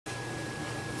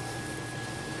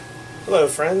Hello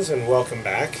friends, and welcome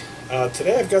back.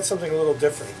 Today I've got something a little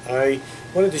different. I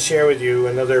wanted to share with you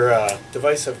another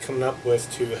device I've come up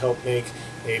with to help make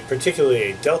particularly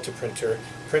a Delta printer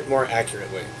print more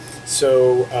accurately.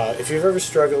 So if you've ever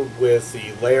struggled with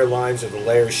the layer lines or the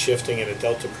layers shifting in a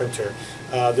Delta printer,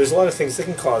 there's a lot of things that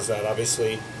can cause that.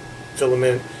 Obviously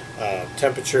filament,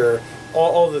 temperature,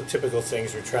 all the typical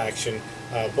things, retraction.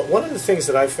 But one of the things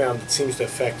that I've found that seems to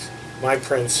affect my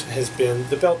prints has been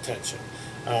the belt tension.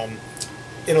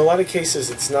 In a lot of cases,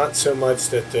 it's not so much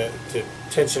that the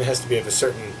tension has to be of a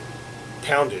certain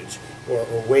poundage or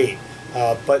weight,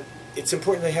 but it's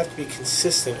important they have to be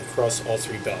consistent across all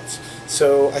three belts.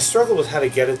 So I struggled with how to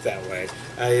get it that way.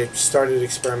 I started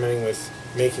experimenting with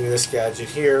making this gadget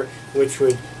here, which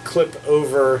would clip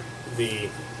over the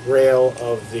rail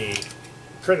of the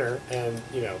printer and,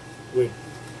 would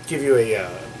give you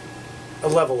a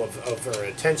level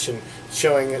of tension,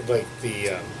 showing it like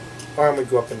the arm would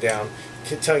go up and down,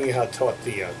 telling you how taut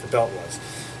the belt was.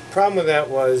 Problem with that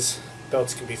was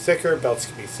belts can be thicker, belts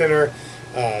can be thinner,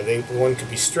 one could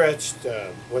be stretched,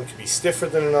 one could be stiffer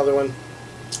than another one.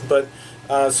 But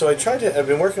so I've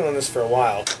been working on this for a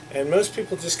while, and most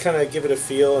people just kind of give it a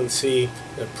feel and see,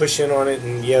 push in on it,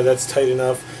 and yeah, that's tight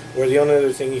enough. Or the only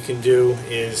other thing you can do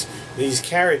is these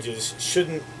carriages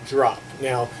shouldn't drop.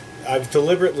 Now, I've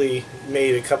deliberately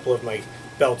made a couple of my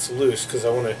belts loose because I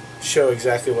want to show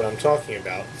exactly what I'm talking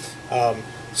about.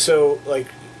 So like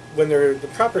when they're the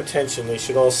proper tension, they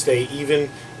should all stay even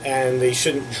and they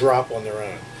shouldn't drop on their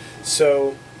own.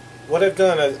 So what I've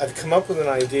done, I've come up with an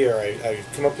idea, I've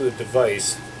come up with a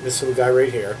device, this little guy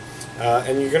right here,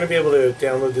 and you're going to be able to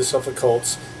download this off of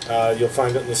Colts. You'll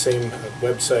find it on the same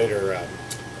website or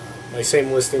my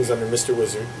same listings under Mr.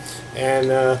 Wizard. And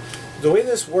the way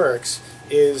this works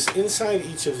is inside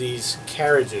each of these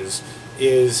carriages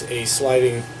is a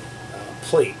sliding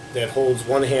plate that holds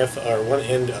one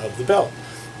end of the belt.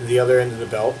 The other end of the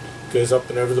belt goes up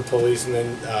and over the pulleys and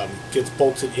then gets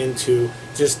bolted into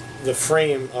just the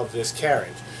frame of this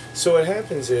carriage. So what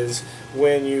happens is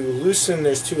when you loosen,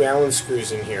 there's two Allen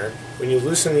screws in here, when you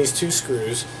loosen these two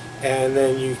screws and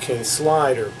then you can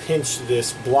slide or pinch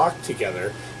this block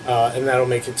together and that'll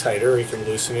make it tighter, or you can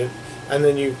loosen it and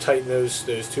then you tighten those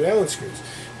two Allen screws.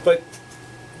 But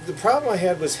the problem I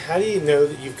had was, how do you know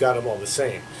that you've got them all the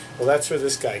same? Well, that's where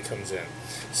this guy comes in.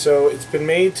 So it's been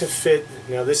made to fit.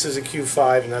 Now this is a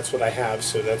Q5 and that's what I have,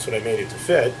 so that's what I made it to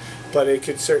fit, but it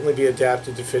could certainly be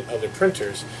adapted to fit other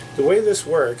printers. The way this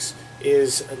works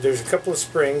is there's a couple of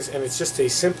springs and it's just a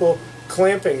simple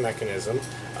clamping mechanism,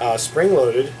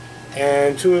 spring-loaded,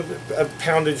 and to a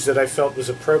poundage that I felt was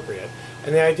appropriate.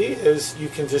 And the idea is you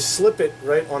can just slip it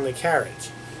right on the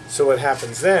carriage. So what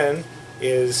happens then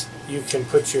is you can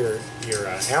put your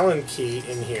Allen key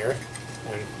in here,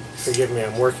 and forgive me,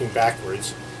 I'm working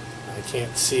backwards. I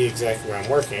can't see exactly where I'm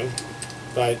working,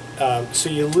 but so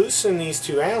you loosen these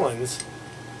two Allens,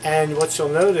 and what you'll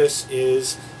notice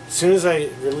is as soon as I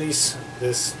release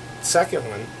this second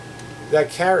one, that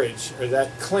carriage or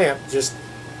that clamp just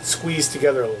squeezed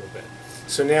together a little bit.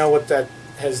 So now what that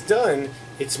has done,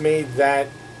 it's made that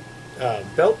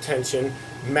belt tension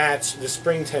match the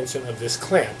spring tension of this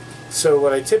clamp. So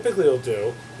what I typically will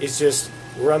do is just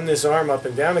run this arm up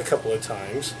and down a couple of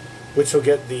times, which will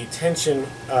get the tension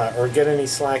or get any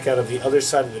slack out of the other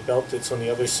side of the belt that's on the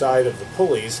other side of the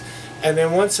pulleys. And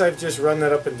then once I've just run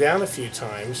that up and down a few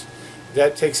times,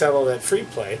 that takes out all that free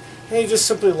play, and you just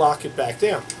simply lock it back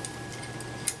down.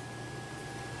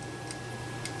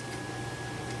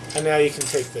 And now you can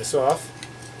take this off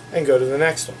and go to the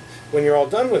next one. When you're all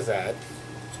done with that,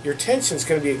 your tension is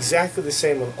going to be exactly the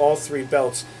same on all three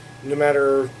belts, no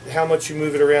matter how much you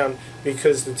move it around,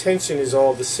 because the tension is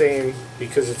all the same,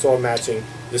 because it's all matching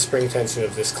the spring tension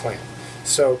of this clamp.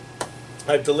 So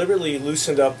I've deliberately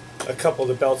loosened up a couple of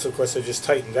the belts. Of course, I just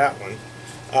tightened that one,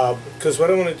 because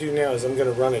what I want to do now is I'm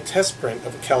going to run a test print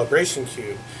of a calibration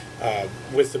cube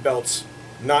with the belts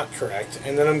not correct,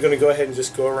 and then I'm going to go ahead and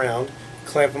just go around,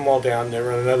 clamp them all down, and then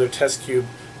run another test cube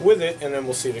with it, and then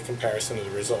we'll see the comparison of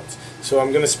the results. So I'm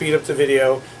going to speed up the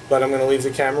video, but I'm going to leave the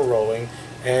camera rolling,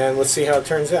 and let's see how it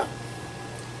turns out.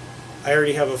 I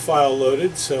already have a file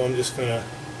loaded, so I'm just going to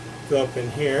go up in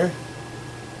here.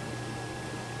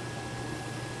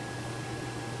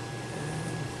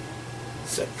 And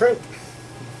set print.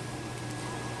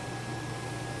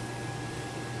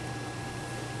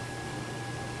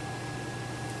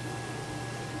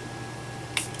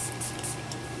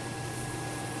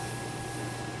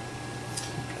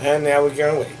 And now we're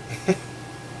going to wait.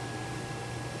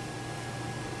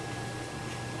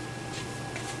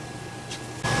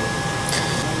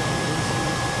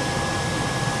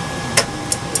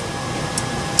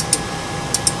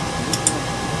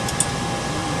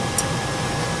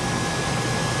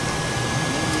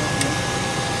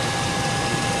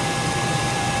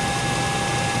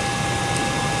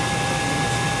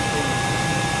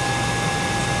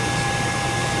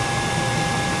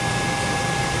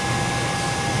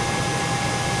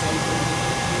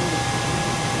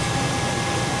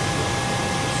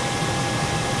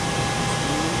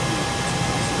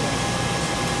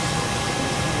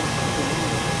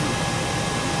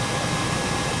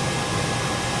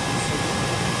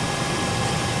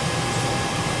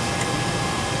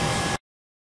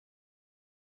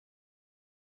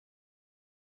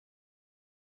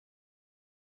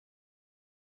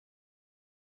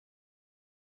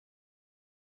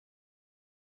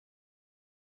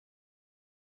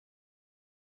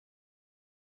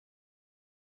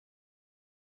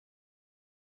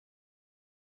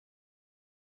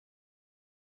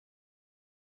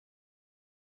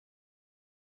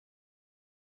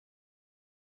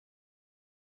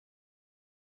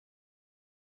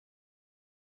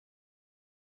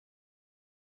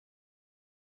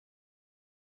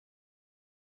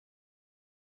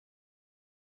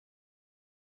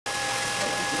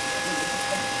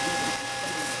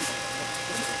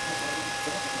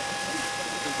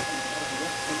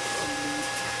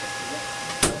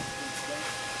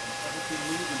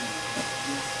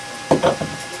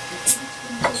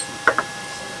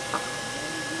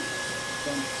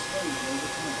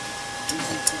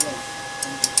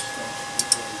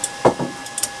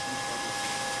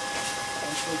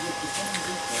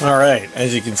 Alright,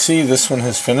 as you can see, this one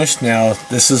has finished. Now,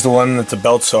 this is the one that the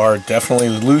belts are definitely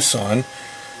loose on.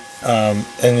 And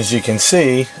as you can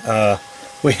see,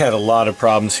 we had a lot of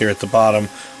problems here at the bottom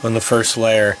on the first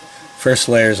layer. First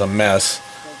layer is a mess.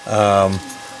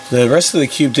 The rest of the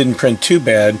cube didn't print too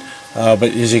bad, but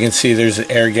as you can see, there's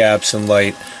air gaps and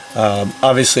light.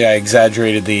 Obviously, I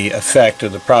exaggerated the effect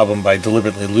of the problem by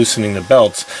deliberately loosening the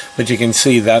belts, but you can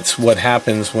see that's what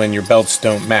happens when your belts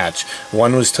don't match.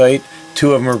 One was tight,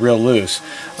 two of them are real loose.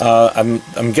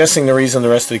 I'm guessing the reason the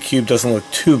rest of the cube doesn't look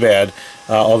too bad,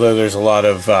 although there's a lot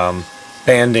of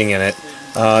banding in it,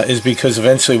 is because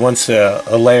eventually once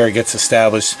a layer gets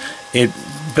established, it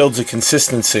builds a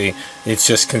consistency. It's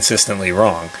just consistently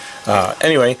wrong.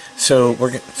 Anyway, so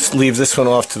we're going to leave this one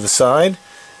off to the side,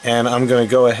 and I'm going to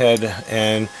go ahead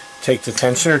and take the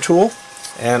tensioner tool,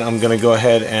 and I'm going to go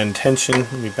ahead and tension.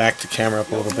 Let me back the camera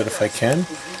up a little bit if I can.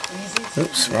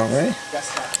 Oops, wrong way.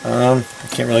 I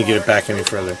can't really get it back any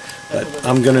further, but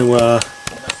I'm going to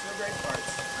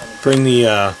bring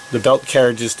the belt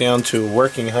carriages down to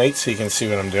working height so you can see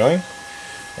what I'm doing.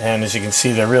 And as you can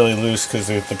see, they're really loose because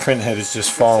the print head is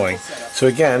just falling. So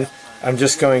again, I'm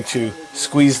just going to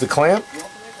squeeze the clamp,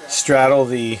 straddle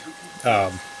the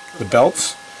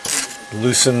belts,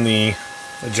 loosen the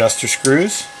adjuster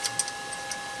screws.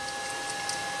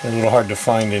 They're a little hard to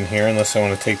find in here unless I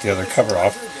want to take the other cover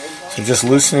off. So just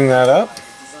loosening that up,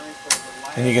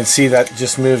 and you can see that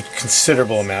just moved a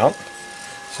considerable amount.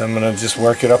 So I'm going to just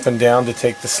work it up and down to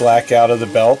take the slack out of the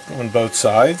belt on both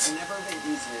sides,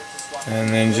 and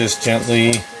then just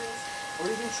gently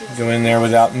go in there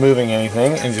without moving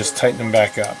anything and just tighten them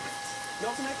back up.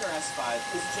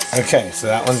 Okay, so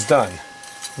that one's done.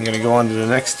 I'm going to go on to the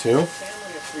next two.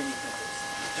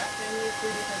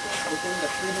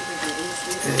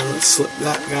 And let's slip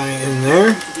that guy in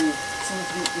there.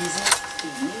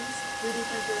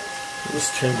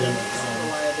 Let's turn down the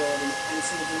reliability and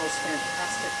some of the most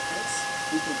fantastic prints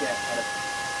we can get out of.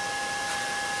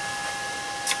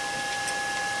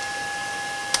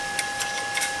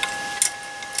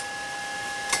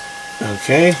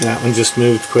 Okay, that one just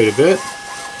moved quite a bit.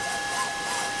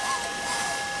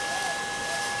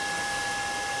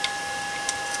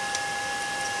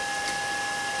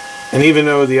 And even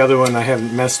though the other one I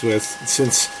haven't messed with,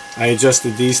 since I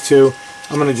adjusted these two,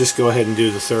 I'm going to just go ahead and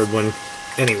do the third one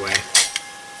anyway.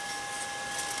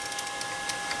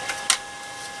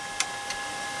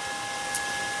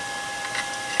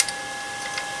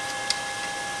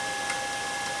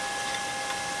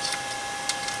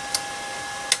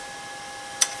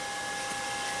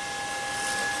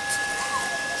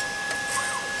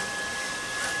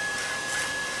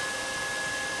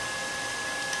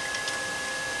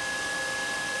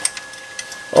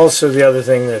 Also, the other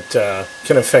thing that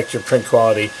can affect your print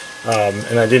quality,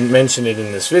 and I didn't mention it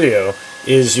in this video,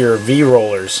 is your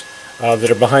V-rollers that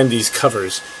are behind these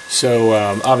covers. So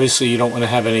obviously you don't want to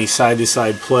have any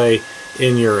side-to-side play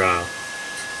in your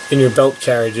belt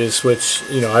carriages, which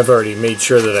I've already made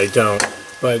sure that I don't.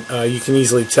 But you can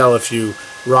easily tell if you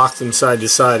rock them side to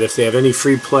side if they have any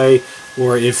free play,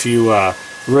 or if you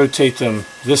rotate them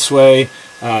this way,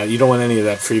 you don't want any of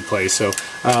that free play. So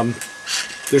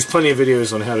there's plenty of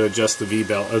videos on how to adjust the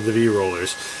V-belt or the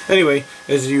V-rollers. Anyway,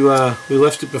 as we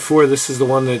left it before, this is the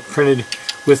one that printed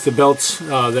with the belts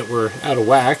that were out of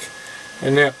whack.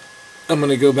 And now I'm going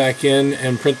to go back in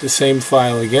and print the same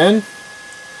file again.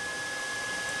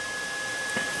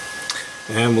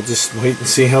 And we'll just wait and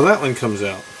see how that one comes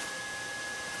out.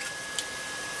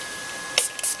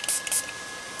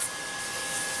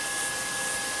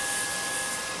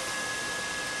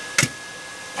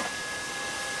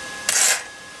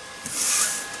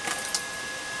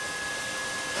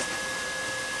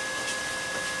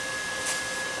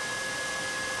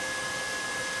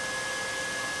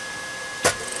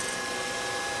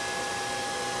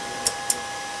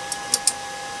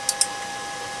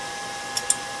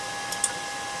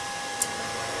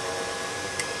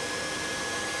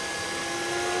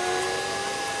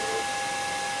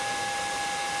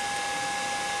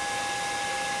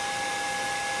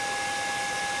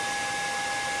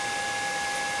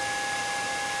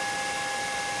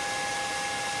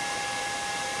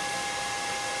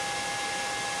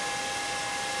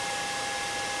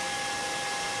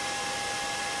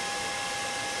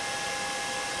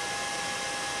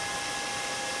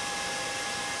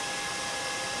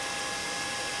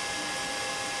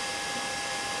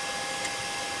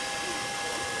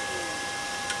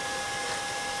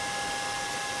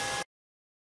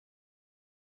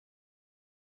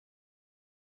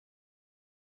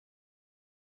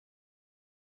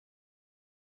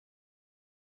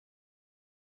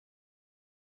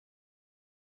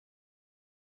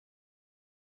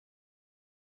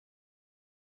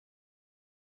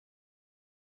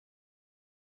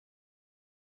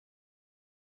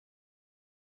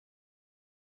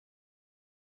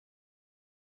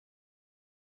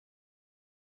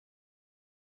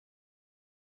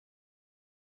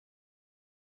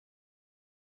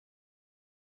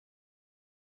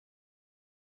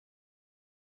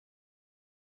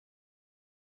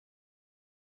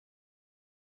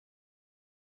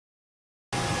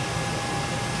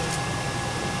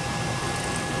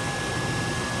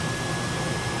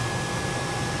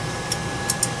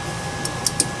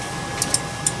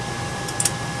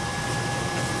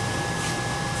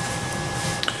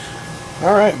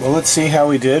 Alright, well let's see how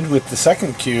we did with the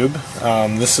second cube.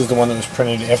 This is the one that was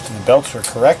printed after the belts were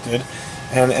corrected,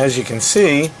 and as you can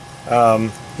see,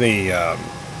 the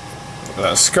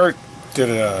skirt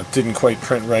didn't quite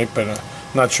print right, but I'm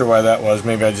not sure why that was.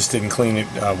 Maybe I just didn't clean it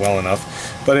well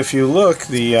enough. But if you look,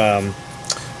 the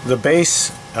base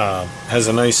has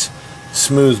a nice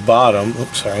smooth bottom.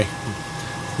 Oops, sorry.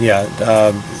 Yeah,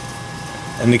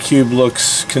 and the cube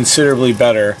looks considerably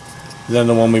better than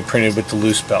the one we printed with the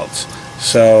loose belts.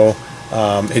 So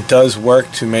it does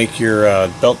work to make your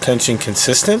belt tension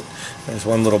consistent. There's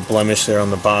one little blemish there on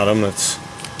the bottom. That's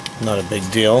not a big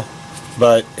deal.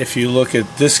 But if you look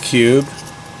at this cube,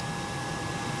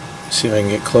 see if I can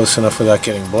get close enough without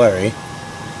getting blurry.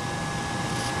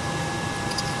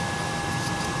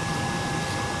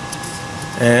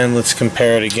 And let's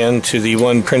compare it again to the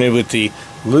one printed with the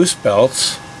loose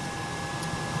belts.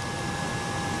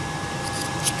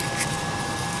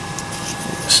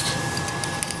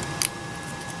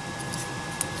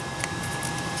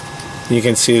 You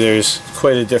can see there's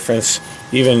quite a difference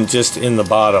even just in the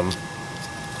bottom.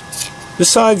 The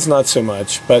sides not so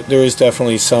much, but there is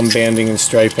definitely some banding and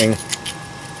striping.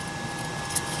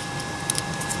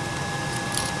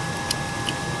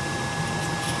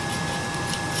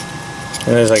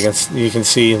 And as you can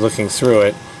see looking through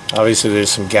it, obviously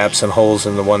there's some gaps and holes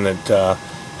in the one that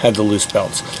had the loose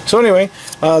belts. So anyway,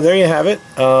 there you have it.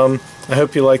 I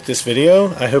hope you liked this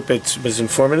video. I hope it was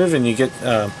informative and you get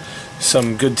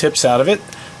some good tips out of it.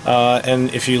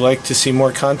 And if you'd like to see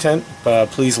more content,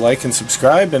 please like and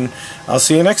subscribe, and I'll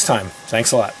see you next time.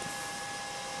 Thanks a lot.